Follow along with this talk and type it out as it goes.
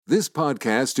This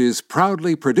podcast is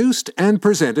proudly produced and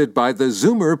presented by the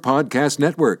Zoomer Podcast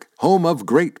Network, home of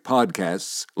great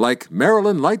podcasts like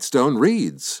Marilyn Lightstone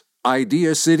Reads,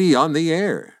 Idea City on the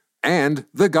Air, and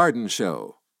The Garden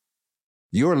Show.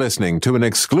 You're listening to an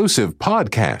exclusive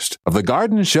podcast of The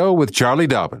Garden Show with Charlie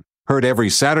Dobbin, heard every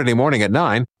Saturday morning at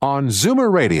 9 on Zoomer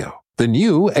Radio, the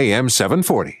new AM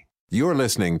 740. You're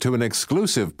listening to an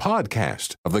exclusive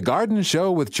podcast of The Garden Show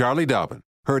with Charlie Dobbin,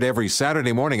 heard every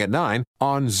Saturday morning at 9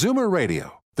 on Zoomer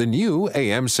Radio, the new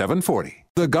AM 740.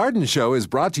 The Garden Show is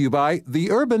brought to you by the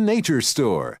Urban Nature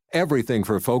Store. Everything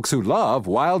for folks who love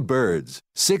wild birds.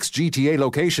 6 GTA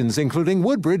locations including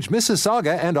Woodbridge,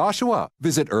 Mississauga, and Oshawa.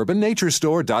 Visit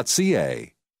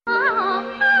urbannaturestore.ca.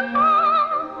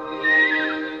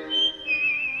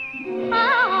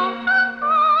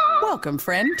 Welcome,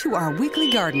 friend, to our weekly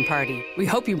garden party. We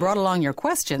hope you brought along your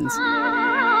questions,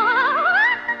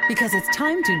 because it's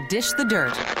time to dish the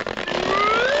dirt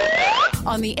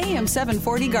on the AM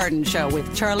 740 Garden Show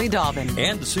with Charlie Dobbin.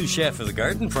 And the sous chef of the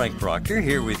garden, Frank Proctor,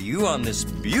 here with you on this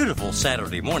beautiful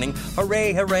Saturday morning.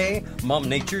 Hooray, hooray, Mom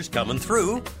Nature's coming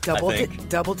through.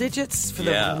 Double digits for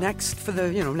the next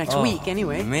week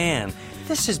anyway. Man,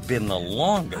 this has been the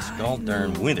longest gall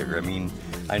darn winter. I mean,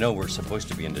 I know we're supposed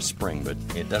to be into spring, but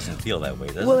it doesn't feel that way,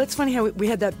 does it? Well, it's funny how we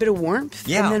had that bit of warmth,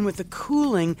 yeah. And then with the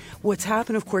cooling, what's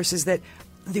happened, of course, is that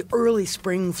the early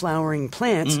spring flowering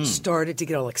plants started to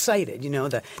get all excited. You know,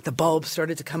 the bulbs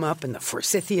started to come up and the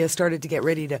forsythia started to get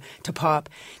ready to pop.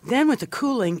 Then with the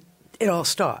cooling, it all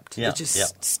stopped. Yeah, it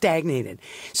just stagnated.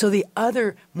 So the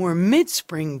other more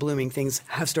mid-spring blooming things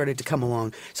have started to come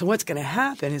along. So what's going to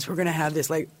happen is we're going to have this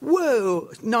like, whoa,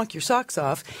 knock your socks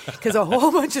off, because a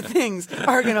whole bunch of things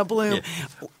are going to bloom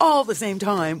all at the same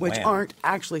time, which aren't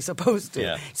actually supposed to.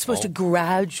 Yeah. It's supposed to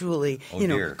gradually,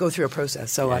 go through a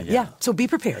process. So, so be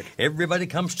prepared. Everybody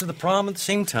comes to the prom at the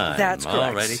same time. That's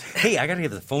correct. Alrighty. Hey, I got to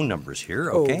give the phone numbers here,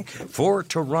 okay? For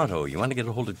Toronto, you want to get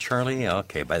a hold of Charlie?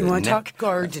 Okay, by the neck. You want to talk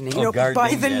gardening? Gardening,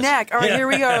 by the neck. All right, here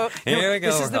we go. Here we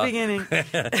go. This is the beginning.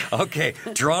 Okay,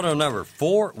 Toronto number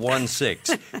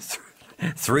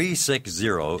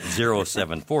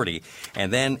 416-360-0740.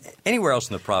 And then anywhere else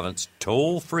in the province,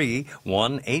 toll free,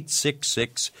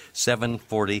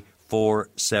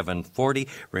 1-866-740-4740.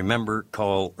 Remember,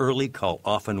 call early, call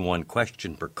often, one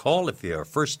question per call. If you're a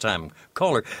first-time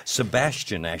caller,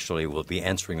 Sebastian actually will be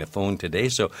answering the phone today.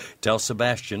 So tell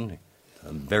Sebastian,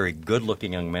 a very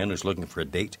good-looking young man who's looking for a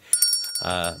date,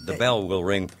 the bell will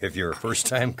ring if you're a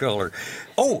first-time caller.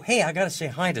 Oh, hey, I got to say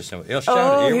hi to somebody.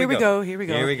 Here we go.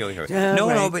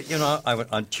 No, but,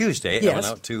 on Tuesday, I went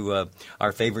out to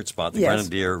our favorite spot, the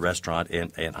Grenadier Restaurant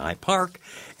in High Park,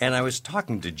 and I was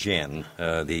talking to Jen,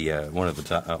 one of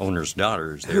the owner's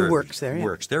daughters there. Who works there.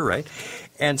 Works there, right.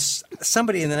 And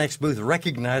somebody in the next booth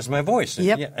recognized my voice. And,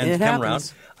 and it come happens.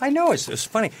 around. I know, it's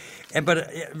funny.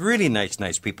 But really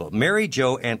nice people. Mary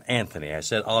Jo and Anthony. I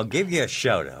said, I'll give you a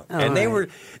shout-out. And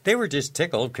they were just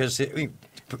tickled because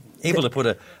able to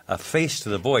put a face to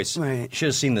the voice. Right. Should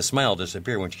have seen the smile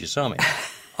disappear when she saw me.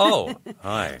 Oh,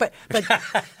 hi. But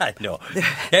no,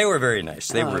 they were very nice.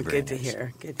 They were very good to nice.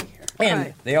 hear. Good to hear.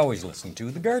 And they always listen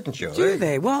to The Garden Show. Do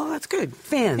they? Well, that's good.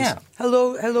 Fans. Yeah.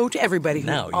 Hello to everybody who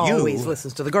Now always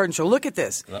listens to The Garden Show. Look at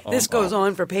this. This goes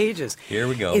on for pages. Here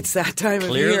we go. It's that time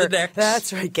Clear of year. the decks.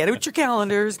 That's right. Get out your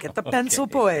calendars. Get the pencil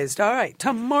poised. All right.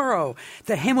 Tomorrow,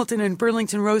 the Hamilton and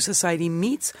Burlington Rose Society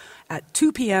meets at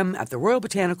 2 p.m. at the Royal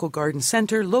Botanical Garden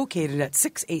Centre, located at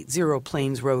 680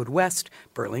 Plains Road West,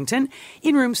 Burlington,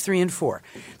 in rooms 3 and 4.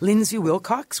 Lindsay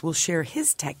Wilcox will share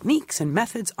his techniques and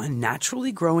methods on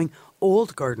naturally growing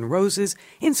old garden roses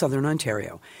in southern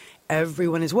Ontario.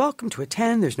 Everyone is welcome to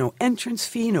attend. There's no entrance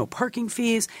fee, no parking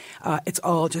fees. It's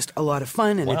all just a lot of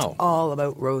fun, and it's all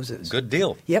about roses. Good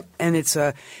deal. Yep, and it's,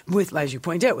 with, as you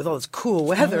point out, with all this cool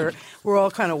weather, we're all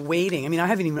kind of waiting. I mean, I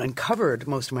haven't even uncovered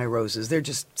most of my roses. They're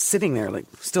just sitting there,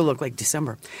 still look like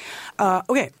December.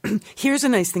 Okay, here's a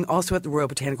nice thing also at the Royal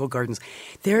Botanical Gardens.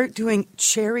 They're doing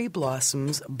cherry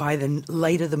blossoms by the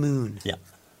light of the moon. Yeah.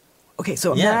 Okay,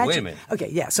 so Yeah, imagine... wait a minute. Okay,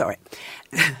 yeah, sorry.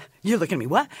 You're looking at me,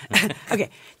 what? Okay.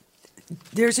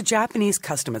 There's a Japanese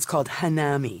custom. It's called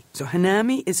hanami. So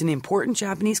hanami is an important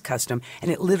Japanese custom,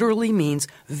 and it literally means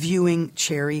viewing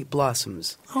cherry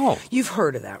blossoms. Oh. You've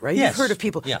heard of that, right? Yes. You've heard of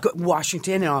people,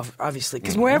 Washington, and obviously,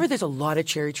 because wherever there's a lot of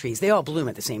cherry trees, they all bloom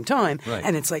at the same time,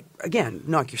 and it's like, again,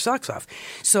 knock your socks off.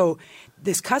 So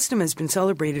this custom has been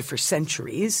celebrated for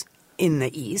centuries in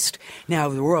the east. Now,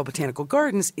 the Royal Botanical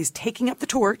Gardens is taking up the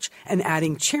torch and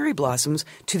adding cherry blossoms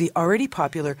to the already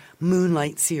popular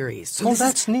Moonlight series. So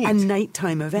that's neat. A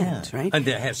nighttime event, right? And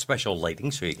they have special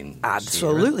lighting so you can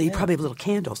Absolutely. see it. Probably little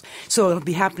candles. So it'll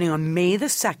be happening on May the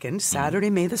 2nd,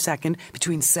 Saturday, May the 2nd,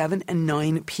 between 7 and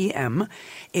 9 p.m.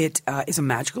 It is a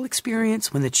magical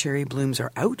experience when the cherry blooms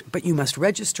are out, but you must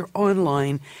register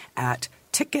online at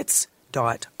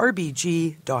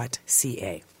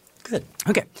tickets.rbg.ca. Good.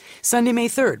 Okay. Sunday, May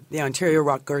 3rd, the Ontario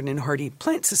Rock Garden and Hardy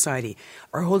Plant Society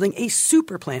are holding a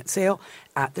super plant sale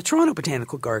at the Toronto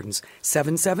Botanical Gardens,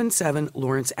 777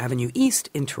 Lawrence Avenue East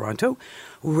in Toronto.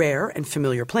 Rare and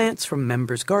familiar plants from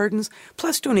members' gardens,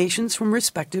 plus donations from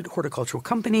respected horticultural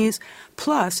companies,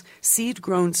 plus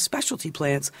seed-grown specialty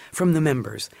plants from the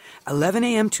members. 11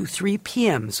 a.m. to 3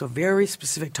 p.m., so very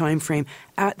specific time frame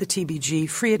at the TBG,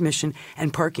 free admission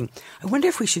and parking. I wonder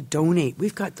if we should donate.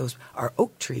 We've got our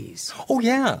oak trees. Oh,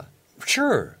 yeah.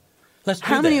 Sure. Let's do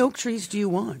How many that. oak trees do you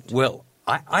want? Well,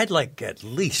 I'd like at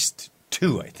least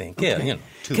 2, I think. Okay. Yeah,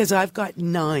 2. Because I've got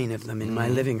 9 of them in my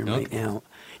living room right now.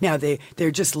 Now,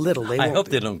 they're just little. I hope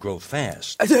they don't grow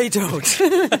fast. They don't.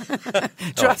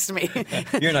 Trust me.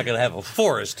 You're not going to have a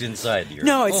forest inside your...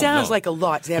 No, it sounds like a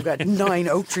lot. See, I've got 9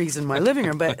 oak trees in my living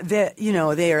room, but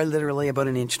they are literally about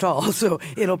an inch tall, so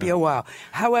it'll be a while.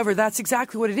 However, that's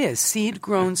exactly what it is.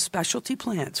 Seed-grown specialty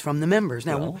plants from the members.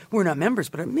 Now, we're not members,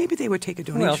 but maybe they would take a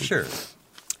donation. Well, sure.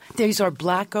 These are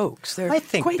black oaks. They're I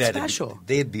think quite that special.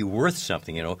 They'd be worth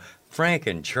something, Frank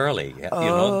and Charlie,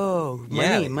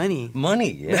 Money.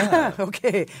 Money, yeah.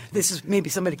 Okay. This is maybe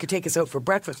somebody could take us out for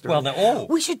breakfast. Well, now,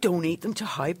 we should donate them to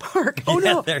High Park. Oh,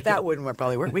 no, that wouldn't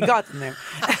probably work. We got them there.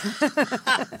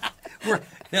 We're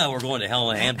going to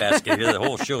hell in a handbasket here. The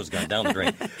whole show's gone down the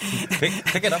drain.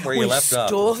 Pick it up where you left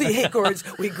off. We stole the acorns,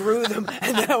 we grew them,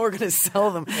 and now we're going to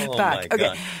sell them back. My God.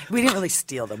 Okay, we didn't really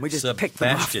steal them. We just picked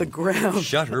them off the ground.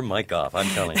 Shut her mic off, I'm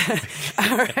telling you.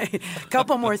 All right,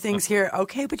 couple more things here.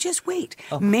 Okay, but just wait.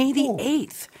 May the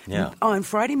 8th. Yeah. On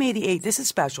Friday, May the 8th, this is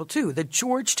special too. The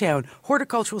Georgetown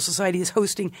Horticultural Society is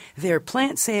hosting their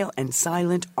plant sale and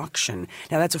silent auction.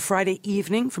 Now, that's a Friday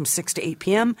evening from 6 to 8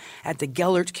 p.m. at the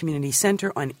Gellert Community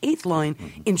Center on 8th Line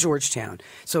in Georgetown.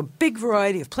 So, big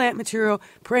variety of plant material,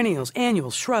 perennials,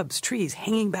 annuals, shrubs, trees,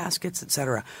 hanging baskets,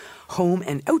 etc. Home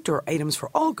and outdoor items for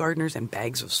all gardeners and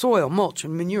bags of soil, mulch,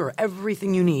 and manure,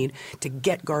 everything you need to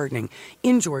get gardening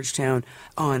in Georgetown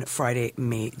on Friday,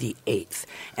 May the 8th.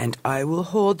 And I will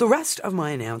hold the rest of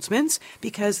my announcements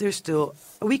because there's still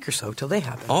a week or so till they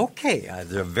happen. Okay,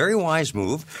 it's a very wise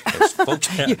move. As folks,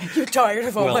 You're tired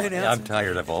of all my announcements? I'm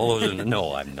tired of all those.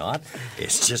 No, I'm not.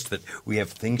 It's just that we have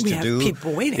things to do.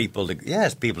 People waiting. People to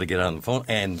get on the phone.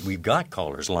 And we've got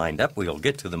callers lined up. We'll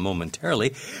get to them momentarily.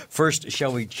 First,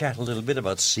 shall we chat a little bit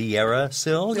about Sierra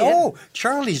Sil? Yeah. Oh,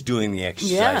 Charlie's doing the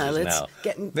exercises let's now.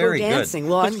 go dancing.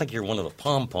 Good. Well, Looks like you're one of the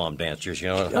pom-pom dancers,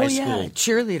 high school.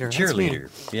 Cheerleader.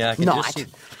 Cheerleader. Yeah, I can just see.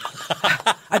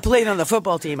 I played on the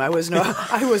football team. I was not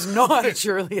a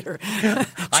cheerleader.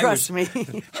 Trust me.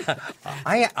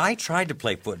 I tried to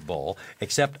play football,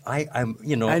 except I'm.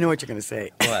 I know what you're going to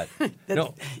say. What?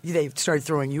 No, they started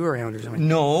throwing you around or something.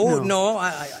 No.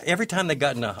 Every time they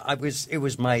got in I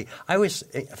always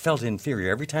felt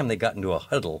inferior. Every time they got into a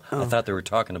huddle, I thought they were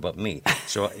talking about me.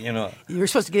 So you were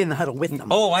supposed to get in the huddle with them.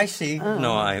 Oh, I see.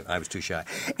 No, I was too shy.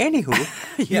 Anywho,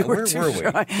 where were we?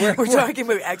 We're talking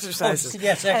about exercises. Oh,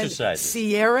 yes, exercises. And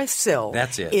Sierra Sil.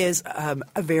 That's it. Is a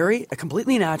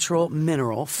completely natural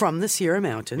mineral from the Sierra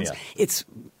Mountains. Yeah. It's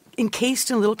encased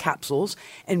in little capsules,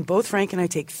 and both Frank and I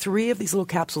take 3 of these little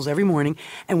capsules every morning.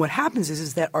 And what happens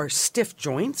is that our stiff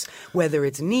joints, whether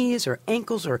it's knees or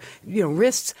ankles or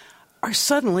wrists, are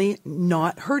suddenly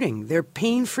not hurting. They're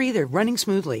pain-free. They're running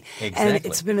smoothly. Exactly. And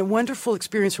it's been a wonderful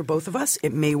experience for both of us.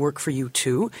 It may work for you,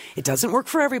 too. It doesn't work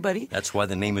for everybody. That's why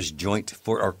the name is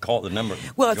or call the number.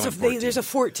 Well, there's a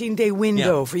 14-day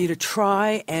window for you to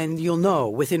try, and you'll know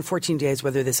within 14 days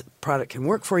whether this product can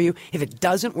work for you. If it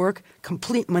doesn't work,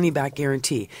 complete money-back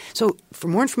guarantee. So for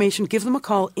more information, give them a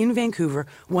call in Vancouver,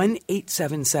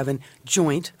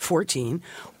 1-877-JOINT-14,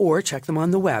 or check them on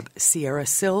the web,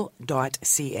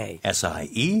 sierrasil.ca.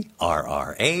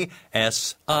 SIERRASIL.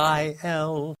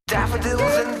 Daffodils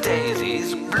and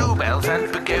daisies, bluebells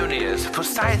and begonias,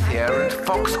 forsythia and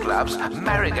foxgloves,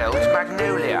 marigolds,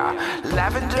 magnolia,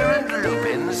 lavender and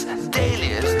lupins,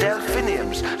 dahlias,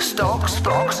 delphiniums, stalks,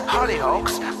 phlox,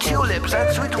 hollyhocks, tulips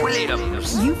and sweet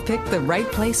williams. You've picked the right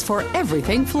place for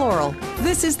everything floral.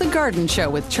 This is The Garden Show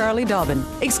with Charlie Dobbin,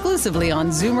 exclusively on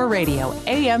Zoomer Radio,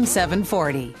 AM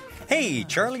 740. Hey,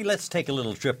 Charlie, let's take a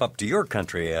little trip up to your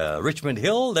country, Richmond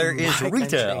Hill. There is My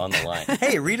Rita country. on the line.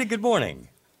 Hey, Rita, good morning.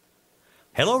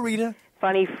 Hello, Rita.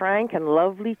 Funny Frank and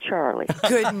lovely Charlie.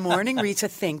 Good morning, Rita.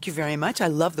 Thank you very much. I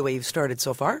love the way you've started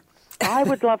so far. I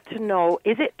would love to know,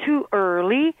 is it too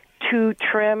early to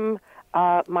trim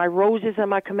my roses and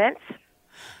my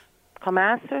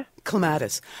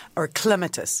Clematis or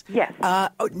clematis. Yes.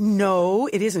 No,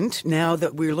 it isn't. Now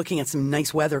that we're looking at some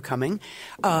nice weather coming,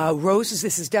 roses.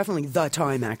 This is definitely the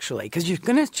time, actually, because you're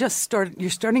going to just start. You're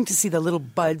starting to see the little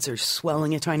buds are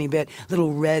swelling a tiny bit,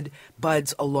 little red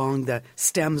buds along the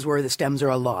stems where the stems are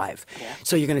alive. Yeah.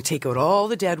 So you're going to take out all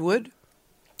the dead wood.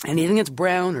 Anything that's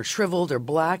brown or shriveled or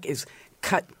black is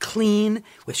cut clean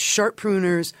with sharp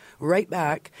pruners right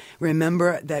back.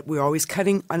 Remember that we're always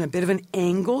cutting on a bit of an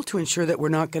angle to ensure that we're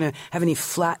not going to have any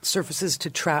flat surfaces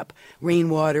to trap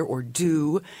rainwater or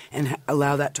dew and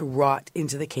allow that to rot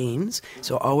into the canes.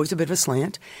 So always a bit of a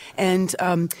slant. And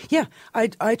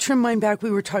I trim mine back. We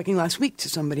were talking last week to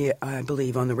somebody, I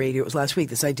believe, on the radio. It was last week,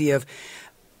 this idea of,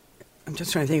 I'm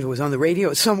just trying to think if it was on the radio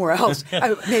or somewhere else.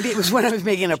 Maybe it was when I was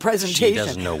making a presentation. She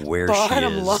doesn't know where she is.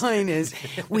 Bottom line is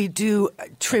we do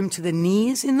trim to the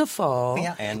knees in the fall,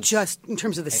 and just in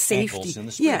terms of the safety. Ankles in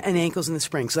the spring. Yeah, and ankles in the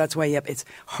spring. So that's why, it's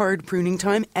hard pruning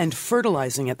time and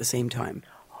fertilizing at the same time.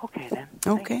 Okay, then.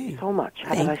 Okay. Thank you so much.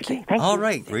 Have a nice day. Thank you. All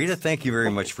right, Rita, thank you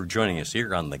very much for joining us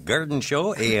here on The Garden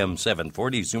Show, AM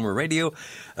 740, Zoomer Radio.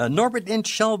 Norbert in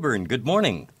Shelburne, good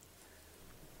morning.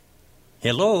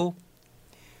 Hello.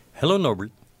 Hello,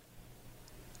 Norbert.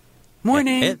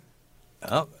 Morning.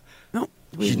 Oh, No,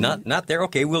 she's not there.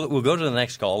 Okay, we'll go to the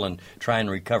next call and try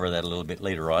and recover that a little bit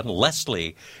later on.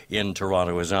 Leslie in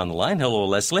Toronto is on the line. Hello,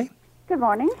 Leslie. Good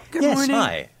morning. Good Yes, morning.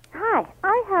 hi. Hi.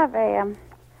 I have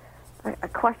a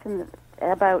question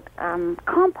about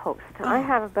compost. I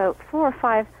have about 4 or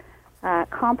 5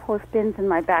 compost bins in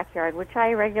my backyard, which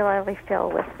I regularly fill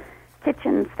with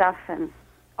kitchen stuff and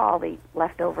all the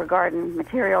leftover garden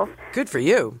materials. Good for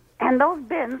you. And those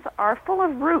bins are full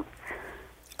of roots.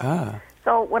 Ah.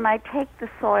 So when I take the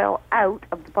soil out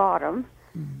of the bottom,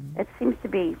 it seems to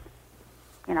be,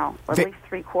 at least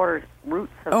 3/4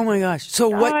 roots. Oh, my gosh. So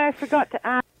what? I forgot to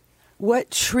ask.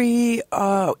 What tree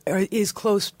is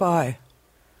close by?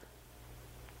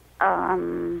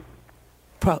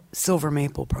 Silver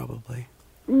maple, probably.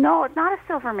 No, it's not a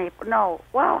silver maple. No.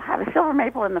 Well, I have a silver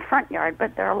maple in the front yard,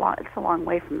 but it's a long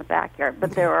way from the backyard.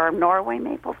 But there are Norway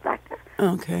maples back there.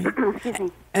 Okay. Excuse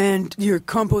me. And your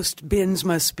compost bins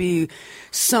must be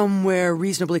somewhere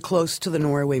reasonably close to the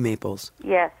Norway maples.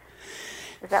 Yes.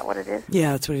 Is that what it is?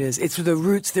 Yeah, that's what it is. It's the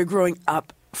roots, they're growing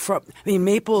up from,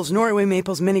 maples, Norway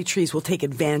maples, many trees will take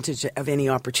advantage of any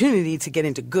opportunity to get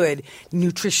into good,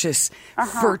 nutritious,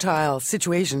 fertile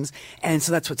situations. And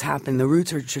so that's what's happened. The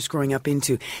roots are just growing up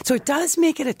into. So it does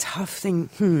make it a tough thing.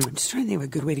 I'm just trying to think of a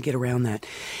good way to get around that.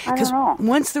 I don't know.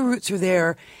 Once the roots are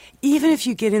there, even if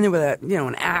you get in there with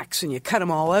an axe and you cut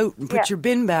them all out and put your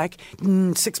bin back,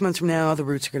 6 months from now, the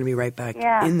roots are going to be right back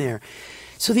in there.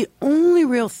 So the only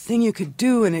real thing you could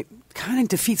do, and it kind of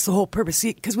defeats the whole purpose,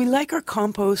 because we like our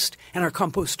compost and our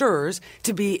composters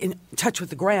to be in touch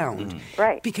with the ground.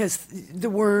 Right. Because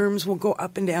the worms will go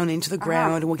up and down into the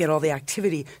ground and we'll get all the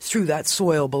activity through that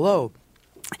soil below.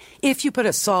 If you put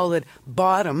a solid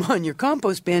bottom on your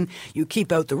compost bin, you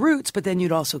keep out the roots, but then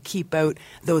you'd also keep out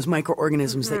those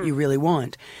microorganisms that you really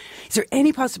want. Is there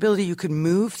any possibility you could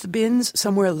move the bins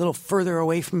somewhere a little further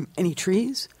away from any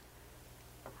trees?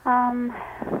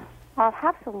 I'll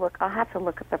have to look. I'll have to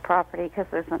look at the property because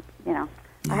there's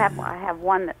I have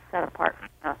one that's set apart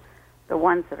from the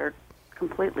ones that are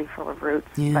completely full of roots.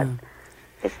 Yeah. But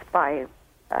it's by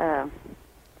a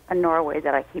Norway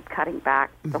that I keep cutting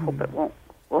back to hope it will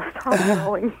stop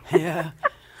growing. Yeah.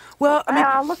 Well,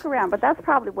 I'll look around, but that's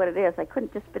probably what it is. I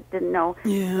didn't know.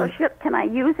 Yeah. So can I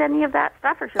use any of that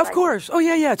stuff, or should I? Of course. Oh,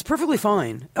 yeah, it's perfectly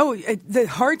fine. Oh, the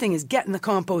hard thing is getting the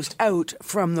compost out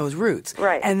from those roots.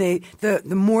 Right. And the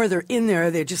more they're in there,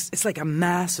 it's like a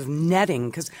mass of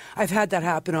netting, because I've had that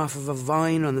happen off of a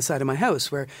vine on the side of my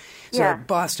house where it's a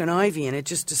Boston ivy, and it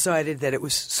just decided that it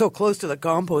was so close to the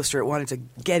composter it wanted to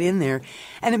get in there,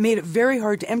 and it made it very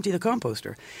hard to empty the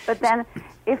composter. But then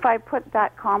if I put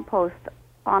that compost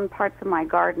on parts of my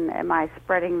garden, am I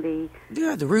spreading the...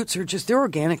 Yeah, the roots are they're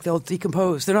organic. They'll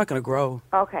decompose. They're not going to grow.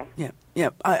 Okay. Yeah.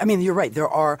 I mean, you're right. There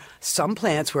are some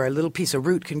plants where a little piece of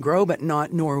root can grow, but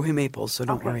not Norway maples, so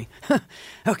don't worry.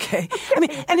 Okay. I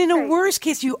mean, and in a worst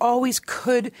case, you always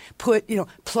could put,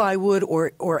 plywood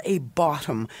or a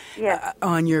bottom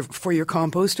for your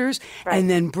composters, and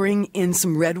then bring in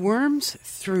some redworms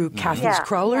through Kathy's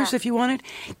crawlers if you wanted.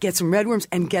 Get some redworms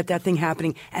and get that thing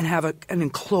happening and have an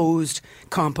enclosed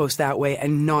compost that way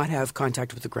and not have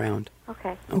contact with the ground.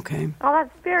 Okay. Okay. Oh,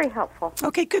 that's very helpful.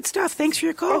 Okay, good stuff. Thanks for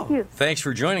your call. Thank you. Thanks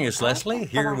for joining us, Leslie.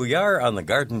 Here we are on the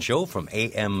Garden Show from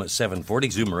AM 740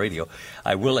 Zoomer Radio.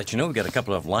 I will let you know we've got a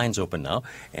couple of lines open now,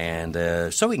 and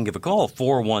so we can give a call,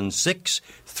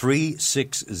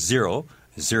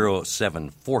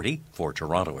 416-360-0740 for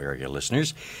Toronto area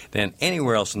listeners. Then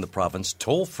anywhere else in the province,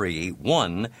 toll free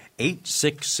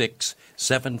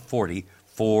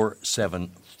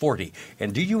 1-866-740-4740.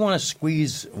 And do you want to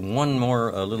squeeze one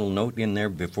more little note in there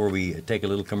before we take a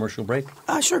little commercial break?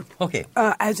 Sure. Okay.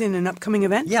 As in an upcoming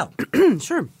event? Yeah.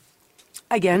 Sure.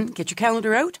 Again, get your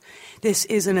calendar out. This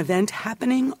is an event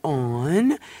happening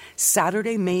on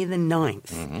Saturday, May the 9th.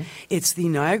 Mm-hmm. It's the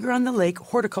Niagara-on-the-Lake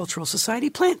Horticultural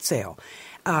Society plant sale.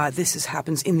 This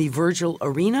happens in the Virgil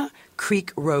Arena,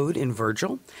 Creek Road in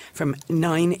Virgil, from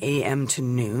 9 a.m. to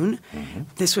noon. Mm-hmm.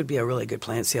 This would be a really good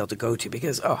plant sale to go to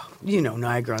because,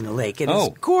 Niagara-on-the-Lake. It is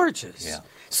gorgeous. Yeah.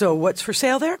 So what's for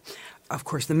sale there? Of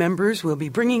course, the members will be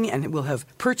bringing and will have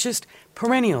purchased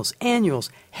perennials, annuals,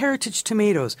 heritage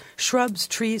tomatoes, shrubs,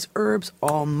 trees, herbs,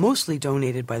 all mostly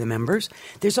donated by the members.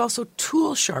 There's also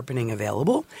tool sharpening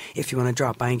available. If you want to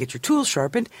drop by and get your tools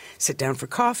sharpened, sit down for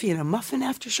coffee and a muffin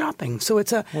after shopping. So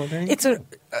it's an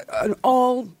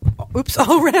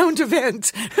all-round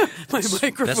event. My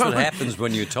microphone. That's what happens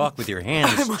when you talk with your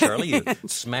hands, Charlie. You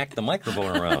smack the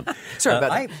microphone around. Sorry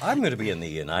about that. I'm going to be in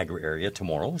the Niagara area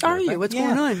tomorrow. Are you? What's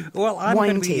going on? Well, I'm Wine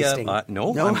going to be tasting. I'm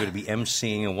going to be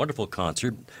emceeing a wonderful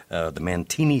concert. The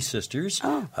Mantini sisters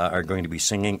are going to be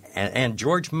singing, and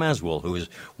George Maswell, who is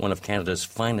one of Canada's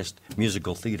finest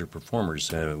musical theatre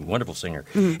performers, a wonderful singer.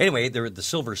 Mm-hmm. Anyway, they're at the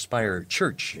Silver Spire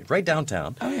Church, right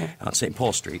downtown on St.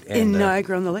 Paul Street. And, in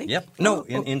Niagara-on-the-Lake? Yep. No,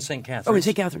 in St. Catharines. Oh, in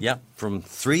St. Catharines. Yep, from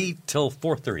 3 till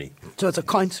 4:30. So it's a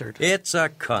concert. It's a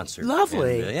concert.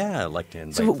 Lovely. And, I'd like to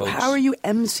invite so folks. How are you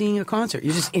emceeing a concert?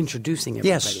 You're just introducing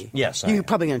everybody. Yes. You're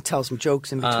probably going to tell some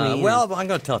jokes in between. Well, I'm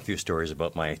going to tell a few stories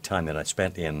about my time that I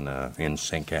spent in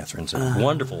St. Catharines. A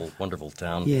wonderful, wonderful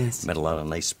town. Yes. Met a lot of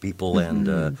nice people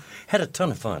and had a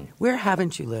ton of fun. Where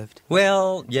haven't you lived?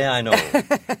 Well, yeah, I know.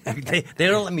 they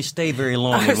don't let me stay very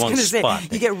long in one spot. Say,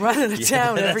 you get run out of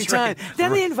town every time. Right.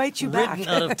 Then they invite you back.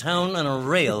 Ridden out of town on a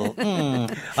rail.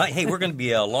 Hey, we're going to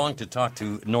be along to talk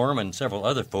to Norm and several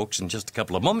other folks in just a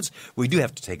couple of moments. We do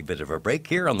have to take a bit of a break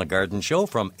here on The Garden Show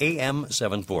from AM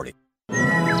 740.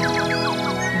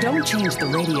 Don't change the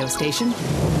radio station.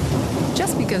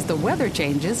 Just because the weather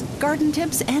changes, garden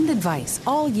tips and advice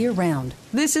all year round.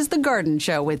 This is The Garden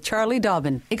Show with Charlie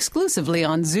Dobbin, exclusively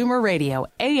on Zoomer Radio,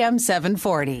 AM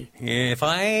 740. If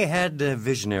I had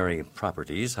visionary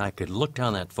properties, I could look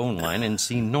down that phone line and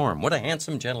see Norm. What a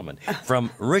handsome gentleman from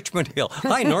Richmond Hill.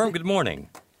 Hi, Norm. Good morning.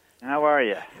 How are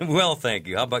you? Well, thank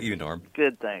you. How about you, Norm?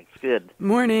 Good, thanks. Good.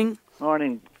 Morning.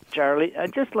 Morning, Charlie.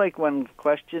 I'd just like one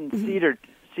question. Mm-hmm.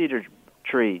 Cedar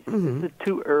trees. Mm-hmm. Is it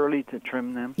too early to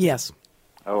trim them? Yes.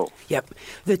 Oh. Yep.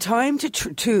 The time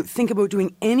to think about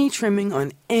doing any trimming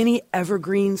on any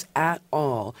evergreens at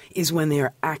all is when they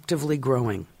are actively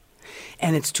growing.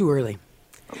 And it's too early.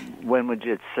 When would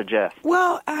you suggest?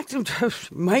 Well,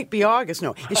 might be August.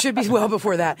 No, it should be well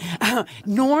before that.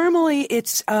 Normally,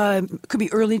 it's could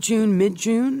be early June,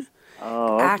 mid-June.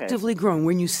 Oh, okay. Actively growing.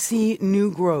 When you see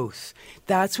new growth,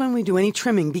 that's when we do any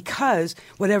trimming, because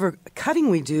whatever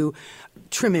cutting we do,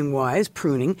 trimming-wise,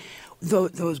 pruning,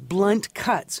 those blunt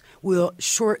cuts will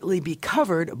shortly be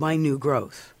covered by new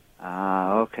growth.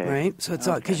 Okay. Right? So it's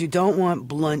all because you don't want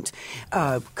blunt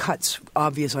cuts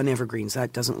obvious on evergreens.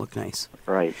 That doesn't look nice.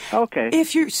 Right. Okay.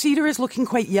 If your cedar is looking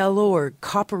quite yellow or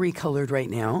coppery colored right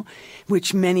now,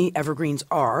 which many evergreens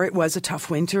are, it was a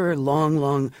tough winter, a long,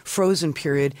 long frozen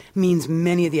period, means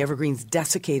many of the evergreens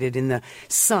desiccated in the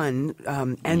sun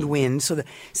and wind. So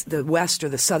the west or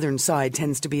the southern side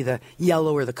tends to be the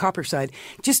yellow or the copper side.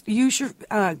 Just use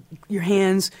your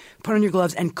hands, put on your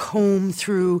gloves, and comb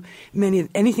through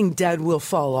anything dead will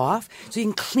fall off. So you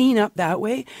can clean up that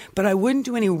way, but I wouldn't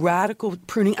do any radical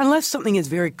pruning unless something is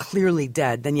very clearly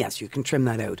dead. Then yes, you can trim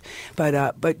that out.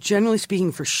 But generally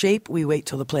speaking, for shape, we wait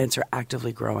till the plants are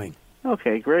actively growing.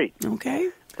 Okay, great. Okay.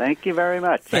 Thank you very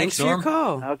much. Thanks for your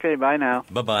call. Okay, bye now.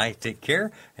 Bye-bye. Take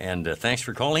care. And thanks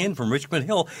for calling in from Richmond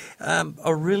Hill.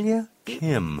 Aurelia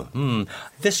Kim.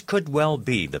 This could well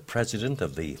be the president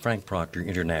of the Frank Proctor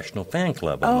International Fan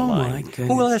Club on the line. Oh, my goodness.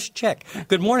 Well, let's check.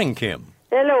 Good morning, Kim.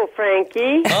 Hello,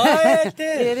 Frankie. Oh, it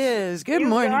is. It is. Good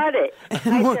morning. You got it.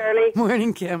 Hi, Charlie.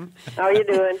 Morning, Kim. How you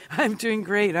doing? I'm doing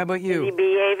great. How about Is he you?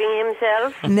 behaving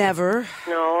himself? Never.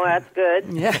 No, that's good.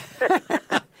 Yeah.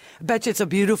 I bet you it's a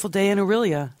beautiful day in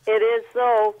Aurelia. It is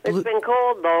so. It's been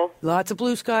cold, though. Lots of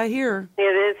blue sky here. It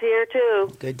is here,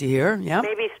 too. Good to hear, yeah.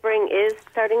 Maybe spring is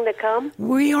starting to come.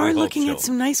 We are I hope looking so. at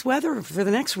some nice weather for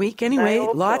the next week anyway. I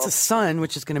hope Lots so. of sun,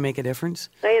 which is going to make a difference.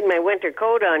 I had my winter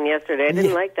coat on yesterday. I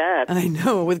didn't like that. I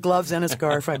know, with gloves and a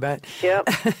scarf, I bet. Yep.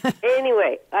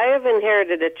 Anyway, I have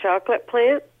inherited a chocolate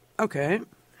plant. Okay.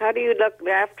 How do you look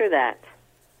after that?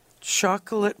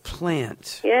 Chocolate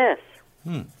plant. Yes.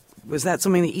 Was that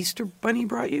something the Easter Bunny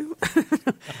brought you?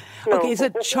 No. Okay, is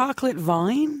it chocolate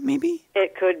vine, maybe?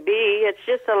 It could be. It's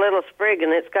just a little sprig,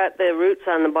 and it's got the roots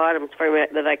on the bottom from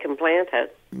it that I can plant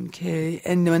it. Okay,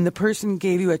 and when the person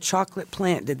gave you a chocolate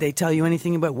plant, did they tell you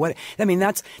anything about what? I mean,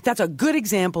 that's a good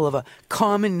example of a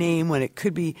common name when it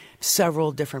could be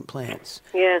several different plants.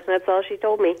 Yeah, that's all she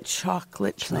told me.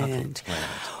 Chocolate plant.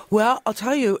 Well, I'll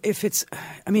tell you, if it's,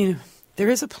 I mean, there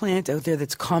is a plant out there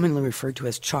that's commonly referred to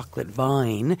as chocolate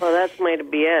vine. Well, that might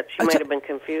be it. She might have been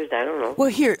confused. I don't know. Well,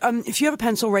 here, if you have a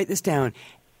pencil, write this down.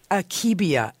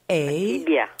 Akebia.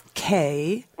 Akebia.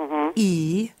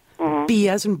 A-K-E, B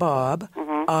as in Bob,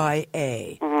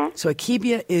 I-A. So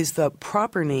Akebia is the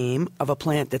proper name of a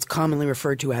plant that's commonly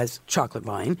referred to as chocolate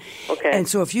vine. Okay. And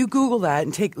so if you Google that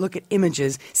and take a look at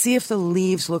images, see if the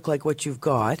leaves look like what you've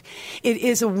got. It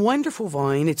is a wonderful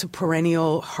vine. It's a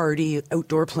perennial, hardy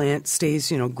outdoor plant, stays,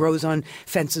 grows on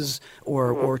fences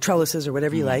or trellises or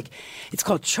whatever you like. It's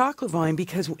called chocolate vine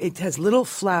because it has little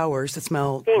flowers that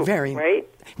smell Pink, very... right?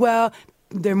 Well,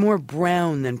 they're more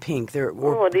brown than pink. They're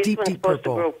These deep, ones deep supposed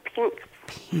purple. to grow pink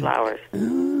flowers.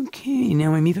 Okay,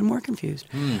 now I'm even more confused.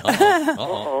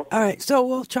 Uh-oh. All right,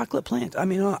 so, chocolate plant. I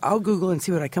mean, I'll Google and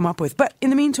see what I come up with. But in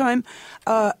the meantime,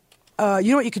 you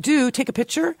know what you could do? Take a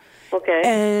picture Okay.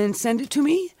 and send it to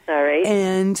me. All right.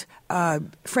 And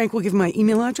Frank will give my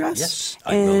email address. Yes,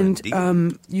 I will indeed.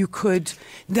 You could,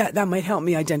 that might help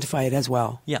me identify it as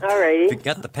well. Yeah. All righty. If you've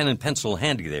got the pen and pencil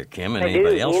handy there, Kim, and I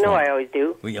anybody do. else You know want- I always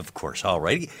do. Well, of course. All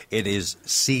righty. It is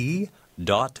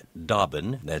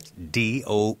C.Dobbin, that's Dobbin,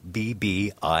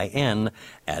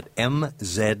 at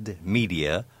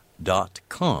mzmedia.com.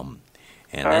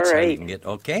 And All that's how you right. can get,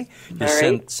 okay? All Just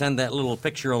right. send that little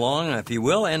picture along, if you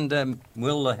will, and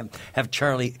we'll have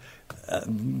Charlie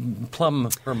plumb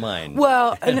her mind.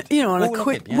 Well, on a look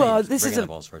quick. at- yeah, well, he's this is bringing up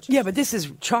all sorts of but this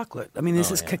is chocolate. I mean, this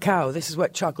is cacao. This is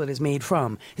what chocolate is made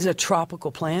from. This is a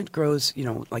tropical plant, grows,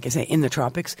 like I say, in the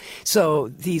tropics. So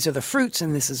these are the fruits,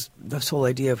 and this is the whole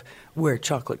idea of where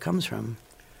chocolate comes from.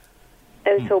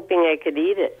 I was hoping I could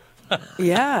eat it.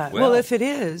 Yeah. Well- well, if it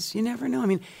is, you never know. I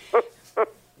mean,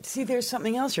 see, there's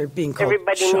something else here being called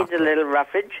Everybody needs chocolate. a little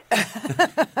roughage.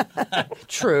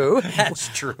 True. That's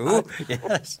true.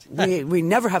 Yes. We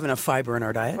never have enough fiber in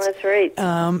our diets. That's right.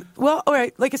 Well, all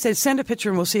right. Like I said, send a picture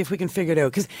and we'll see if we can figure it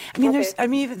out. Because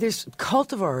Okay. there's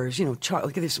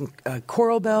cultivars. There's some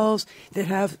coral bells that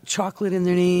have chocolate in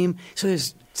their name. So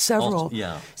there's several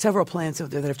plants out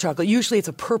there that have chocolate. Usually, it's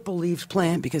a purple-leaved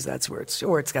plant because that's where it's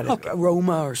got an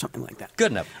aroma or something like that.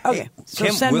 Good enough. Okay. Hey, So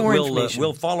Kim, send more we'll, information.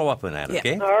 We'll follow up on that, Yeah.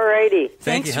 okay? All righty.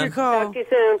 Thank Thanks you, for hon. your call. Talk to you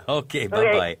soon. Okay,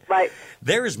 bye-bye. Bye.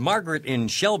 There's Margaret in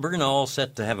Shelburne, all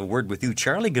set to have a word with you,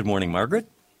 Charlie. Good morning, Margaret.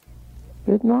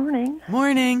 Good morning.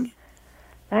 Morning.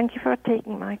 Thank you for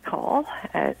taking my call.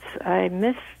 I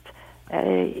missed.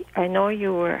 I know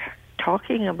you were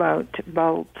talking about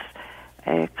bulbs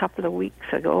a couple of weeks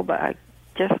ago, but I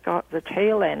just got the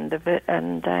tail end of it,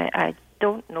 and I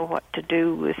don't know what to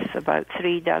do with about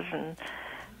 3 dozen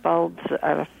bulbs that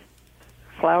have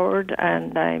flowered,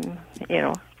 and I'm,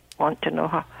 want to know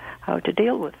how to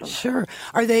deal with them. Sure.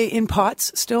 Are they in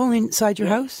pots still inside your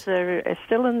house? They're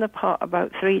still in the pot,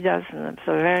 about 3 dozen. It's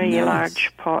a very Nice.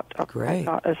 large pot I Great.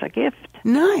 got as a gift.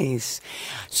 Nice.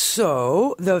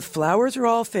 So the flowers are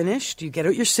all finished. You get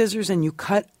out your scissors and you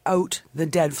cut out the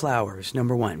dead flowers,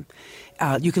 number one.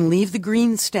 You can leave the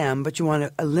green stem, but you want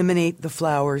to eliminate the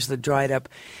flowers, the dried up,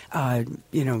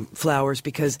 flowers,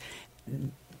 because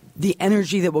the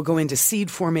energy that will go into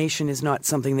seed formation is not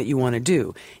something that you want to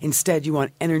do. Instead, you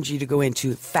want energy to go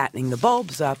into fattening the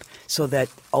bulbs up so that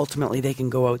ultimately they can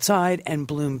go outside and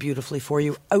bloom beautifully for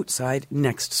you outside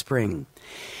next spring.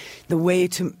 The way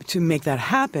to make that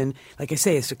happen, like I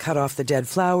say, is to cut off the dead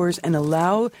flowers and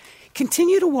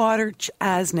continue to water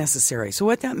as necessary. So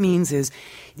what that means is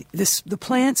the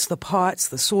plants, the pots,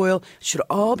 the soil should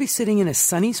all be sitting in a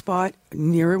sunny spot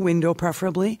near a window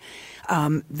preferably.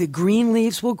 The green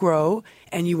leaves will grow,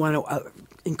 and you want to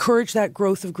encourage that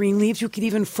growth of green leaves. You could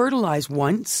even fertilize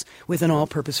once with an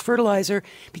all-purpose fertilizer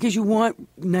because you want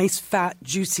nice, fat,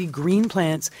 juicy green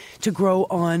plants to grow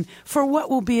on for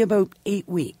what will be about 8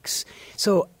 weeks.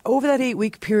 So over that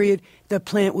 8-week period, the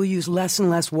plant will use less and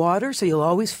less water, so you'll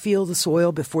always feel the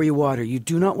soil before you water. You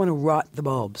do not want to rot the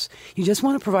bulbs. You just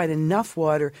want to provide enough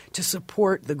water to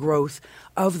support the growth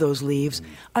of those leaves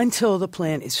until the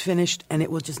plant is finished, and it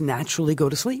will just naturally go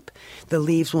to sleep. The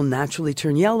leaves will naturally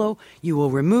turn yellow. You will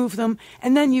remove them,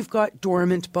 and then you've got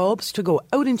dormant bulbs to go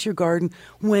out into your garden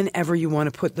whenever you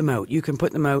want to put them out. You can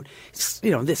put them out,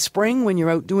 this spring when you're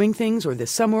out doing things, or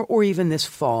this summer, or even this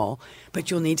fall.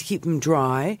 But you'll need to keep them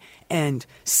dry and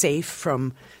safe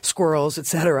from squirrels,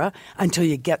 etc., until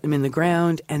you get them in the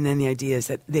ground, and then the idea is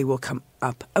that they will come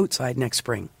up outside next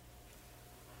spring.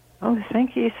 Oh,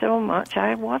 thank you so much.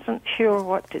 I wasn't sure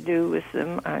what to do with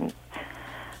them, and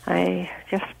I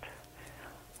just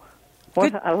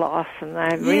was at a loss, and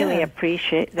I really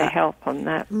appreciate the help on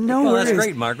that. No worries. That's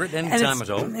great, Margaret. Anytime at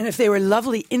all. And if they were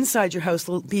lovely inside your house,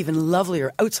 they'll be even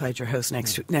lovelier outside your house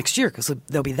next year, because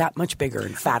they'll be that much bigger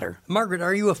and fatter. Margaret,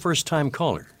 are you a first-time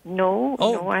caller? No,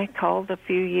 I called a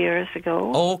few years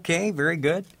ago. Okay, very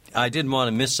good. I didn't want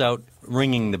to miss out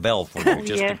ringing the bell for you,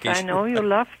 just in case. Yes, I know you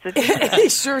love to do that. He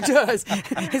sure does.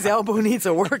 His elbow needs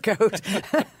a workout.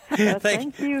 Well,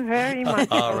 thank you very much,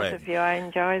 All both right. of you. I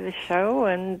enjoy the show,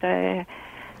 and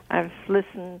I've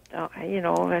listened,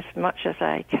 as much as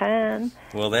I can.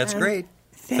 Well, that's great.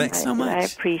 Thanks so much. I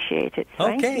appreciate it.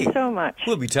 Thank you so much.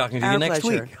 We'll be talking to Our you next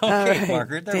pleasure. week. All Okay, right.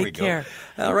 Margaret, there Take we go. care.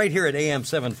 Right here at AM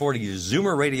 740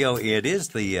 Zoomer Radio, it is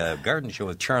the Garden Show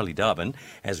with Charlie Dobbin,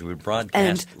 as we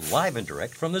broadcast live and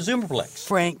direct from the Zoomerplex.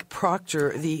 Frank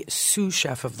Proctor, the sous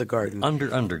chef of the garden. Under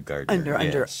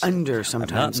gardener. Under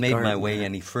sometimes. I've not made my gardener. way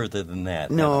any further than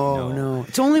that. No.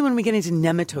 It's only when we get into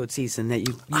nematode season that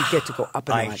you get to go up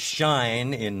a I notch.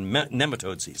 shine in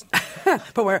nematode season.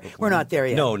 But we're not there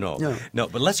yet. No.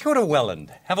 But let's go to Welland.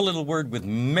 Have a little word with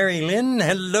Mary Lynn.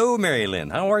 Hello, Mary Lynn.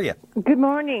 How are you? Good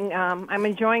morning. I'm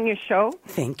enjoying your show.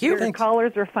 Thank you. Your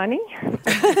callers are funny.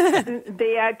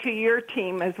 They add to your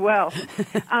team as well.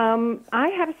 I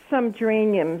have some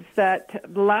geraniums that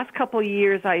the last couple of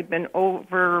years I've been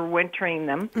overwintering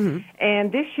them. Mm-hmm.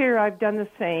 And this year I've done the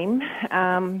same.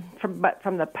 But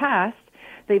from the past,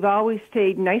 they've always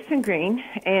stayed nice and green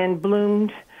and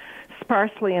bloomed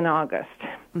sparsely in August.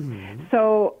 Mm-hmm.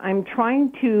 So I'm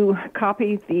trying to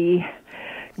copy the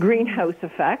greenhouse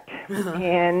effect,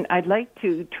 and I'd like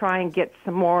to try and get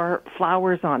some more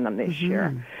flowers on them this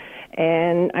year.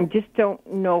 And I just don't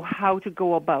know how to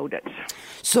go about it.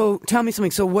 So tell me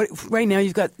something. So what? Right now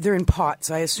they're in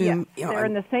pots, I assume. Yeah, they're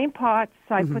in the same pots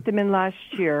I put them in last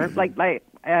year, like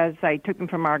as I took them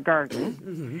from our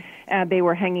garden. They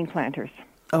were hanging planters.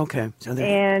 Okay.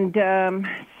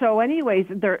 So anyways,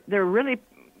 they're really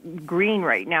green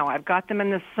right now. I've got them in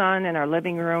the sun in our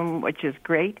living room, which is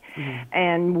great.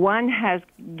 And one has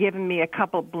given me a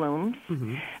couple blooms,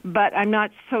 but I'm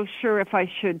not so sure if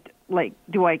I should,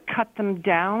 do I cut them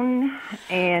down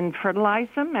and fertilize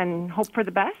them and hope for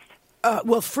the best?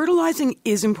 Well, fertilizing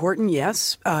is important,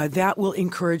 yes. That will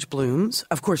encourage blooms.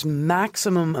 Of course,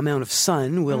 maximum amount of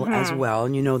sun will as well,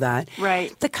 and you know that.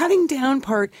 Right. The cutting down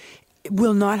part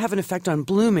will not have an effect on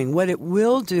blooming. What it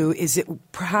will do is it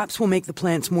perhaps will make the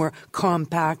plants more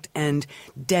compact and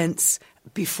dense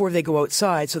before they go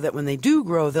outside, so that when they do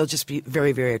grow, they'll just be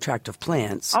very, very attractive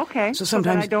plants. Okay. So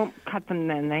sometimes then I don't cut them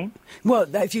then, eh? Well,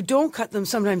 if you don't cut them,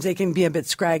 sometimes they can be a bit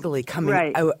scraggly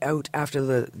coming out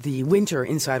after the winter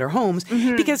inside our homes,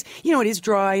 because, it is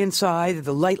dry inside.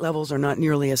 The light levels are not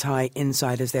nearly as high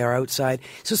inside as they are outside.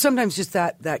 So sometimes just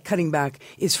that cutting back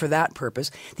is for that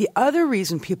purpose. The other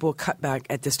reason people cut back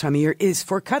at this time of year is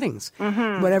for cuttings.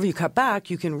 Whatever you cut back,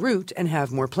 you can root and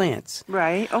have more plants.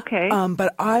 Right, okay.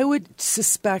 But I would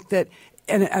suspect that,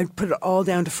 and I put it all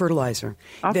down to fertilizer.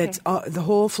 Okay. That the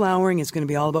whole flowering is going to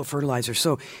be all about fertilizer.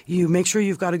 So you make sure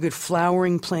you've got a good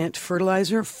flowering plant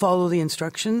fertilizer. Follow the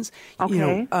instructions.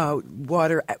 Okay.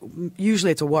 Water.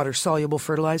 Usually it's a water-soluble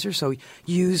fertilizer. So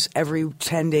use every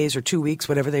 10 days or 2 weeks,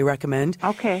 whatever they recommend.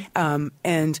 Okay.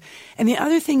 And the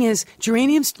other thing is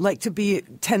geraniums like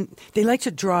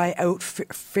to dry out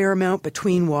fair amount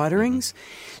between waterings.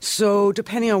 So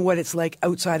depending on what it's like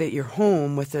outside at your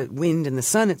home with the wind and the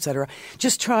sun, etc.,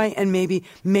 just try and maybe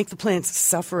make the plants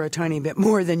suffer a tiny bit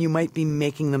more than you might be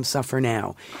making them suffer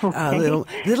now. Okay. A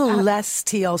little less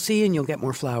TLC, and you'll get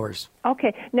more flowers.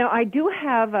 Okay. Now, I do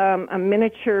have a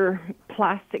miniature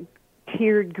plastic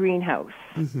tiered greenhouse.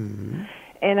 And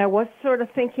I was sort of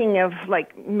thinking of,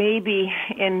 maybe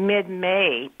in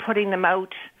mid-May, putting them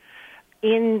out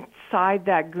inside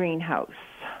that greenhouse.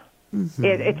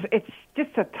 It's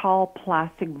just a tall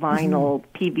plastic vinyl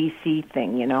PVC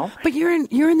thing, you know. But you're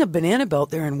in the banana belt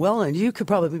there in Welland. You could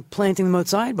probably be planting them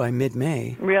outside by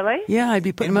mid-May. Really? Yeah, I'd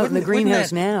be putting them out in the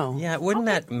greenhouse now. Yeah, wouldn't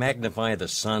that magnify the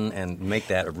sun and make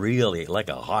that really like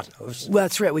a hothouse? Well,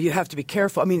 that's right. Well, you have to be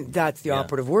careful. I mean, that's the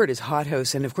operative word is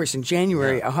hothouse. And, of course, in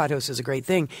January, a hothouse is a great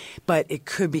thing. But it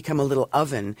could become a little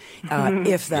oven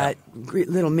if that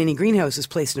little mini greenhouse is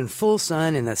placed in full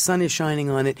sun and the sun is shining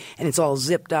on it and it's all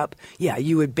zipped up. Yeah,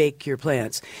 you would bake your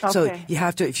plants. Okay. So you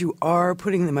have to, if you are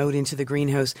putting them out into the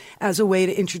greenhouse as a way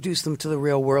to introduce them to the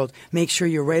real world, make sure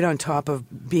you're right on top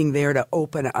of being there to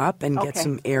open up and get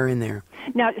some air in there.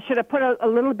 Now, should I put a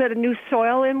little bit of new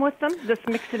soil in with them? Just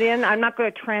mix it in? I'm not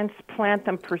going to transplant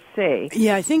them per se.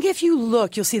 Yeah, I think if you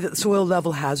look, you'll see that the soil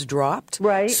level has dropped.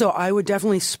 Right. So I would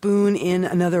definitely spoon in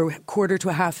another 1/4 to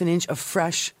 1/2 inch of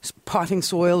fresh potting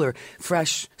soil or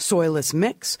fresh soilless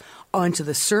mix onto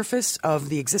the surface of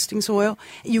the existing soil.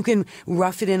 You can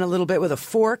rough it in a little bit with a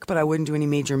fork, but I wouldn't do any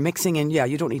major mixing. And, yeah,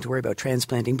 you don't need to worry about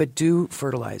transplanting, but do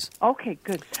fertilize. Okay,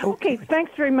 good. Okay,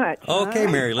 thanks very much. Okay,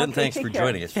 Mary Lynn, thanks for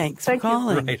joining us. Thanks for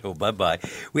calling. Right, bye-bye.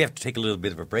 We have to take a little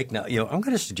bit of a break now. I'm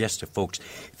going to suggest to folks,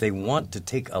 if they want to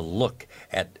take a look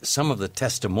at some of the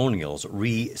testimonials,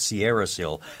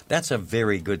 re-SierraSil, that's a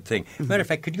very good thing. Matter of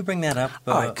fact, could you bring that up?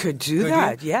 I could do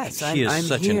that, yes. She is I'm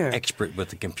such here. an expert with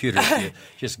the computer. She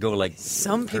just go like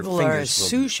some people her are a fingers will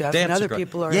sous chef and dance other across.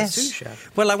 people are a sous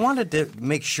chef. Well, I wanted to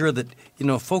make sure that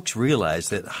folks realize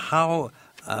that how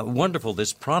wonderful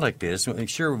this product is. I'm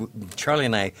sure Charlie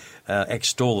and I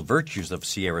extol the virtues of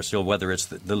SierraSil, whether it's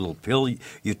the little pill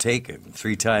you take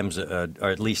 3 times, or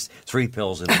at least 3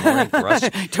 pills in the morning for us.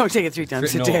 Don't take it 3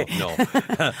 times a day. No.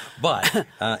 But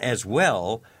as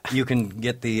well, you can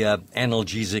get the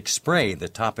analgesic spray, the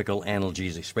topical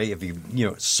analgesic spray. If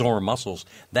you sore muscles,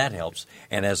 that helps.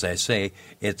 And as I say,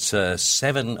 it's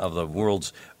 7 of the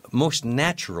world's most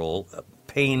natural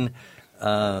pain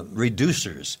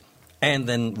reducers. And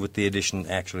then with the addition,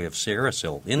 actually, of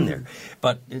SierraSil in there.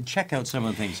 But check out some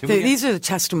of the things. These are the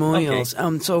testimonials.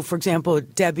 Okay. So, for example,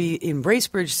 Debbie in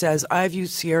Bracebridge says, I've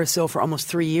used SierraSil for almost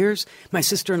 3 years. My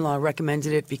sister-in-law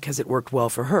recommended it because it worked well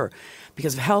for her.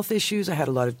 Because of health issues, I had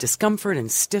a lot of discomfort and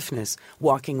stiffness.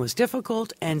 Walking was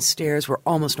difficult, and stairs were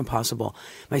almost impossible.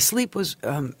 My sleep was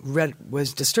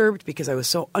disturbed because I was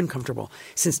so uncomfortable.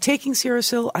 Since taking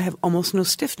SierraSil, I have almost no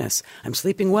stiffness. I'm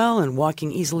sleeping well and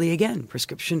walking easily again.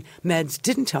 Prescription meds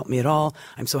didn't help me at all.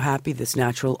 I'm so happy this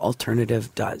natural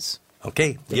alternative does.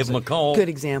 Okay, give them a call. Good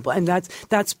example. And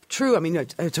that's true. I mean,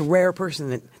 it's a rare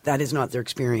person that is not their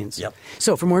experience. Yep.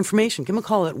 So for more information, give them a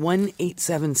call at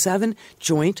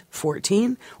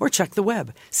 1-877-JOINT-14 or check the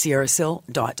web,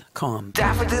 sierrasil.com.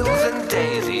 Daffodils and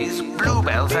daisies,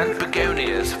 bluebells and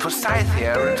begonias,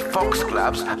 forsythia and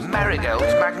foxgloves, marigolds,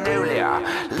 magnolia,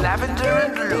 lavender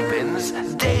and lupins,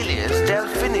 dahlias,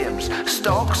 delphiniums,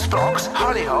 stalks, phlox,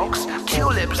 hollyhocks,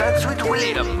 tulips and sweet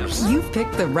williams. You've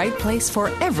picked the right place for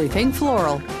everything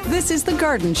floral. This is The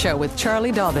Garden Show with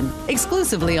Charlie Dobbin,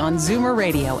 exclusively on Zoomer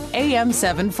Radio, AM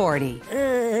 740.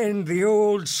 And the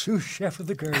old sous chef of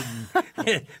the garden,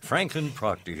 Frank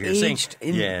Proctor here. Aged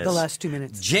in the last 2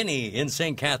 minutes. Jenny in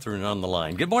St. Catherine on the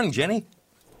line. Good morning, Jenny.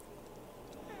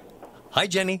 Hi,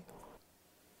 Jenny.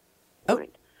 Oh.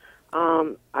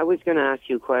 I was going to ask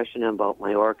you a question about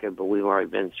my orchid, but we've already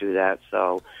been through that,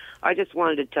 so I just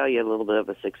wanted to tell you a little bit of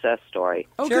a success story.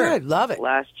 Oh, sure. Good. Love it.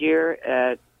 Last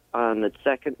year on the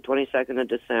 22nd of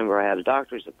December, I had a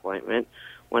doctor's appointment.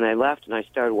 When I left and I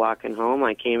started walking home,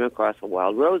 I came across a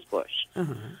wild rose bush.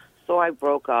 Uh-huh. So I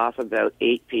broke off about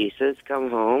 8 pieces, come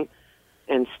home,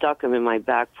 and stuck them in my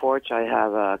back porch. I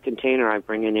have a container I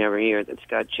bring in every year that's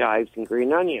got chives and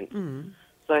green onions. Mm-hmm.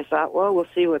 So I thought, well, we'll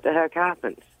see what the heck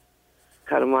happens.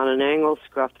 Cut them on an angle,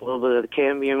 scruffed a little bit of the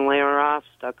cambium layer off,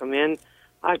 stuck them in.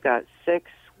 I got 6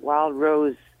 wild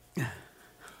rose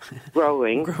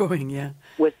growing, yeah,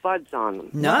 with buds on them.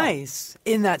 Nice.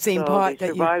 In that same pot they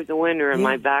survived the winter in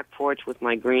my back porch with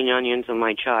my green onions and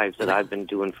my chives that I've been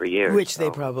doing for years. Which they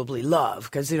probably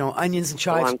love because, onions and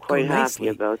chives I'm quite go nicely.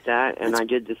 happy about that. And I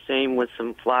did the same with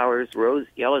some flowers,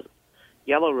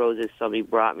 yellow roses somebody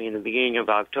brought me in the beginning of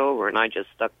October, and I just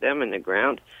stuck them in the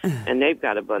ground, and they've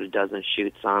got about a dozen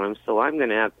shoots on them. So I'm going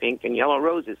to have pink and yellow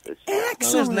roses this year.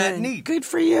 Excellent. Well, isn't that neat? Good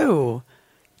for you.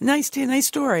 Nice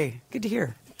story. Good to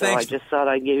hear. So I just thought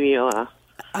I'd give you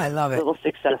I love it. little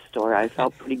success story. I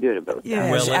felt pretty good about that.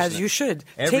 Yes, as you should.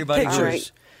 Everybody Take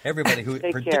pictures. Everybody who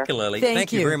Take particularly, care.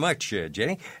 thank you you very much,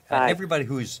 Jenny. Bye. Everybody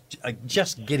who's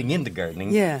just getting into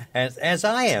gardening, Yeah. as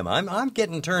I am, I'm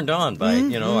getting turned on by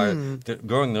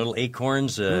growing little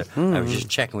acorns. I was just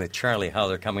checking with Charlie how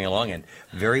they're coming along, and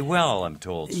very well, I'm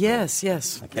told. So Yes,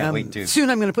 yes. I can't wait to. Soon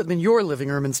I'm going to put them in your living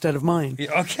room instead of mine.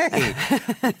 Okay,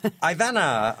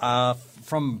 Ivana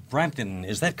from Brampton,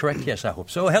 is that correct? Yes, I hope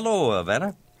so. Hello,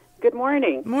 Ivana. Good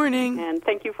morning. Morning. And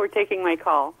thank you for taking my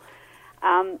call.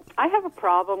 I have a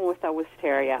problem with a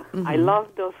wisteria. I love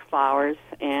those flowers,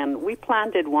 and we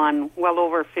planted one well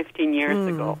over 15 years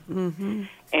ago.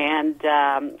 And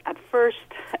at first,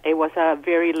 it was a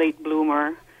very late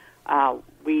bloomer.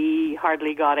 We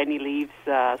hardly got any leaves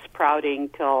sprouting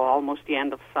till almost the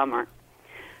end of summer.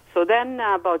 So then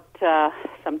about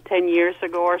some 10 years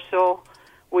ago or so,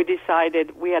 we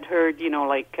decided, we had heard,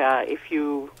 if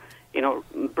you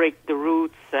break the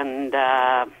roots and,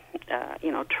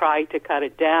 try to cut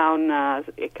it down,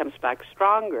 it comes back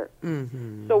stronger.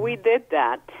 So we did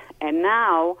that, and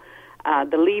now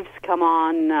the leaves come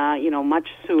on, much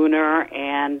sooner,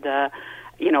 and,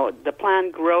 the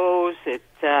plant grows.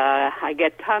 I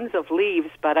get tons of leaves,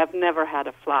 but I've never had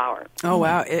a flower. Oh,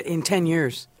 wow. In 10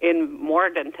 years. In more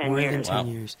than 10 years. More than 10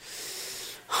 years.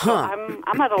 So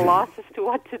I'm at a loss as to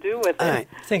what to do with it. I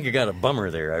think you got a bummer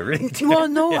there. I really do. Well,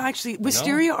 no, actually,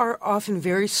 wisteria are often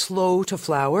very slow to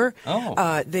flower.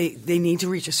 Oh. They need to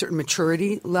reach a certain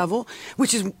maturity level,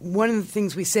 which is one of the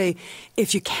things we say.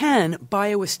 If you can, buy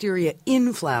a wisteria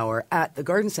in flower at the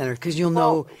garden center, because you'll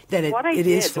know that it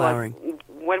is flowering.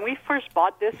 When we first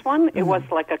bought this one, it was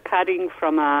like a cutting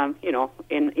from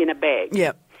in a bag.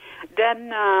 Yep.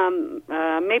 Then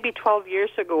maybe 12 years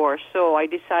ago or so, I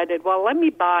decided, well, let me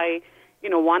buy,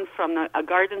 one from a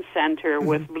garden center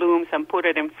with blooms and put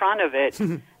it in front of it,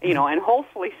 and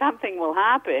hopefully something will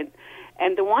happen.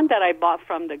 And the one that I bought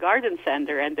from the garden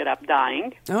center ended up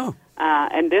dying. Oh.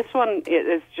 And this one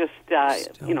is just,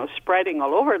 spreading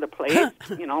all over the place.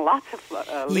 Lots of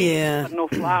leaves, but no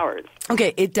flowers.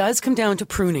 Okay, it does come down to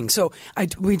pruning. So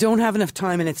we don't have enough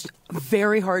time, and it's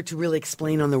very hard to really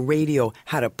explain on the radio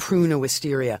how to prune a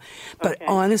wisteria. But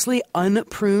honestly,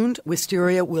 unpruned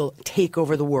wisteria will take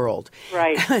over the world.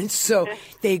 Right. And so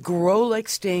they grow like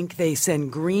stink. They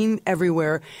send green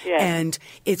everywhere. Yes. And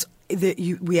it's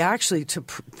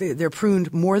they're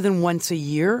pruned more than once a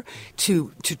year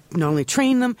to not only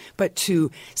train them, but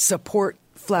to support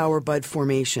flower bud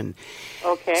formation.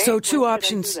 Okay. So two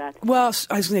options. Well, I was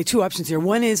going to say two options here.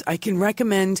 One is I can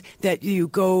recommend that you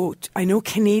go, I know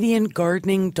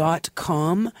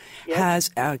CanadianGardening.com has,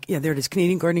 there it is,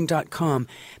 CanadianGardening.com.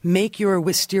 Make your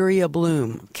wisteria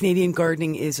bloom. Canadian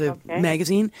Gardening is a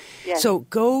magazine. Yes. So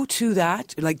go to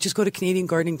that, just go to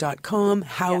CanadianGardening.com,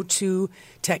 how-to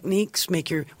techniques, make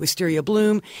your wisteria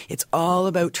bloom. It's all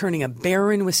about turning a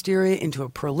barren wisteria into a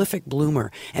prolific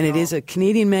bloomer. And it is a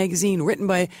Canadian magazine written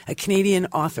by a Canadian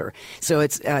author. So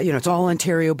it's it's all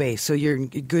Ontario based. So you're in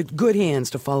good hands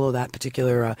to follow that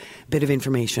particular bit of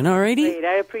information. All righty? Great,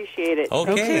 I appreciate it.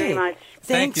 Okay. Thank you very much.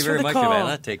 Thank you very much,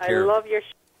 Ivana. Take care. I love your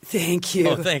Thank you.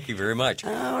 Oh, thank you very much.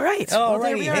 All right. All well,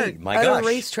 there we righty. are. Hey, my At gosh. a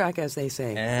racetrack, as they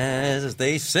say. As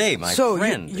they say, my so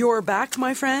friend. You're back,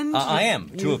 my friend? I am.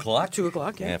 2 o'clock. 2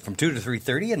 o'clock, yeah. From 2 to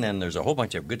 3:30, and then there's a whole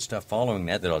bunch of good stuff following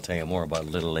that I'll tell you more about a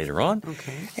little later on.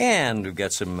 Okay. And we've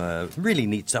got some really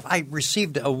neat stuff. I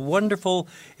received a wonderful,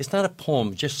 it's not a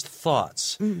poem, just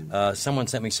thoughts. Someone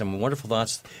sent me some wonderful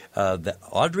thoughts. That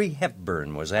Audrey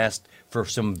Hepburn was asked for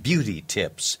some beauty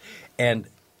tips, and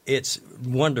it's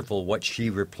wonderful what she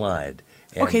replied.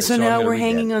 And okay, so now we're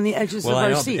hanging that. on the edges well, of I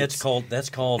our know, seats. That's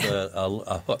called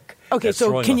a hook. Okay, That's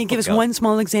so can you give us one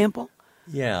small example?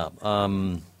 Yeah.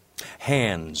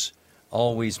 Hands.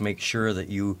 Always make sure that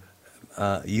you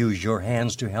use your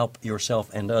hands to help yourself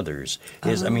and others.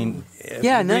 Really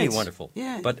nice. wonderful.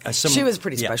 Yeah. But she was a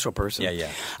pretty special person. Yeah.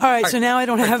 All right, so now I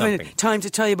don't have time to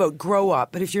tell you about Grow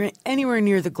Up, but if you're anywhere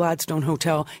near the Gladstone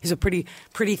Hotel, there's a pretty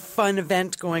fun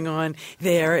event going on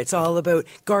there. It's all about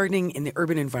gardening in the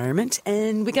urban environment,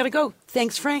 and we got to go.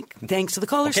 Thanks, Frank. Thanks to the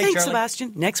callers. Okay, Thanks, Charlie.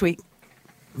 Sebastian. Next week.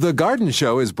 The Garden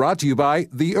Show is brought to you by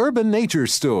the Urban Nature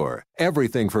Store.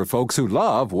 Everything for folks who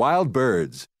love wild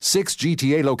birds. 6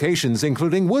 GTA locations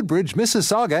including Woodbridge,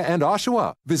 Mississauga, and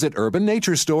Oshawa. Visit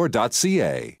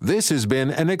urbannaturestore.ca. This has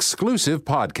been an exclusive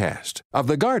podcast of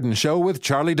The Garden Show with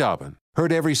Charlie Dobbin.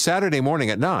 Heard every Saturday morning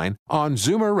at 9 on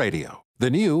Zoomer Radio, the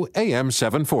new AM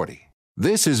 740.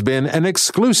 This has been an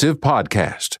exclusive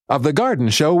podcast of The Garden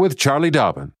Show with Charlie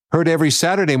Dobbin. Heard every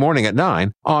Saturday morning at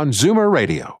 9 on Zoomer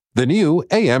Radio, the new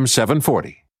AM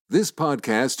 740. This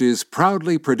podcast is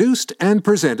proudly produced and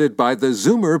presented by the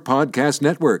Zoomer Podcast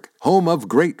Network, home of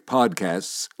great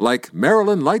podcasts like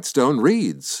Marilyn Lightstone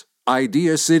Reads,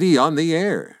 Idea City on the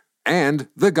Air, and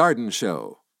The Garden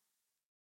Show.